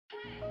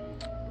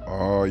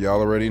Oh,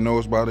 y'all already know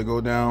it's about to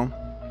go down.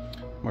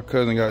 My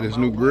cousin got this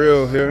new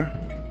grill here.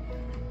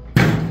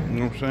 You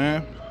know what I'm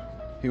saying?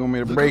 He want me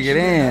to break it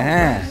in,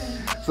 huh?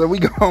 So we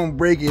gonna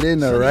break it in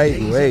the right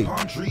way.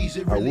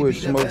 I would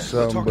smoke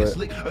something, but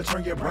we gonna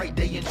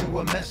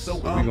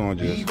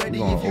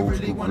old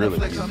school grill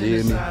it. You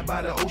feel me?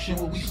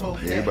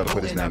 Yeah, you better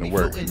put this down to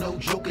work.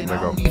 Let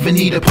go. Even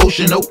need a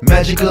potion, no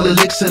magical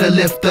elixir to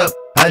lift up.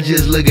 I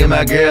just look at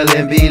my girl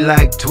and be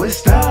like,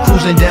 Twister.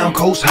 Cruising down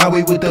Coast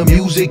Highway with the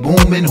music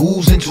booming.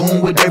 Who's in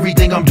tune with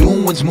everything I'm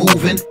doing's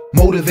moving.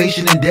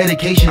 Motivation and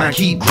dedication, I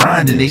keep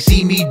grinding. They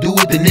see me do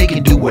it, then they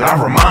can do it.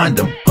 I remind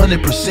them,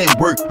 100%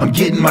 work, I'm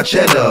getting my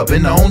cheddar up.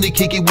 And I only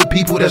kick it with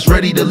people that's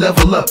ready to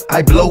level up.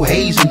 I blow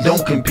haze and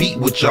don't compete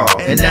with y'all.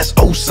 And that's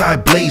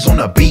Oside Blaze on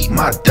the beat,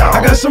 my dog.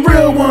 I got some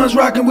real ones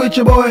rocking with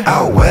your boy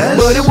out west,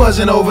 but it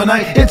wasn't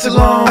overnight, it's a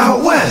long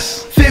out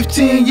west.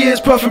 15 years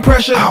puffing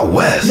pressure out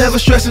west. Never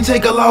stress and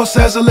take a loss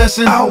as a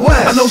lesson out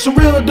west. I know some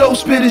real dope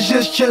spitters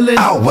just chilling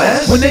out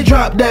west. When they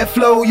drop that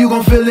flow, you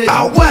gon' feel it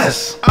out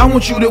west. I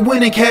want you to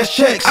win and cash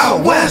checks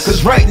out west.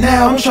 Cause right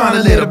now I'm trying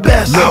to live the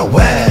best out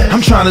west.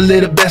 I'm trying to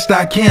live the best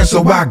I can,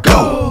 so I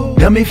go.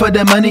 Dummy for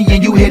that money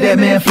and you hear that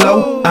man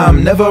flow.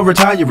 I'm never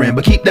retiring,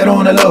 but keep that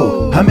on the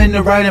low. I'm in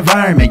the right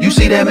environment, you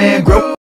see that man grow.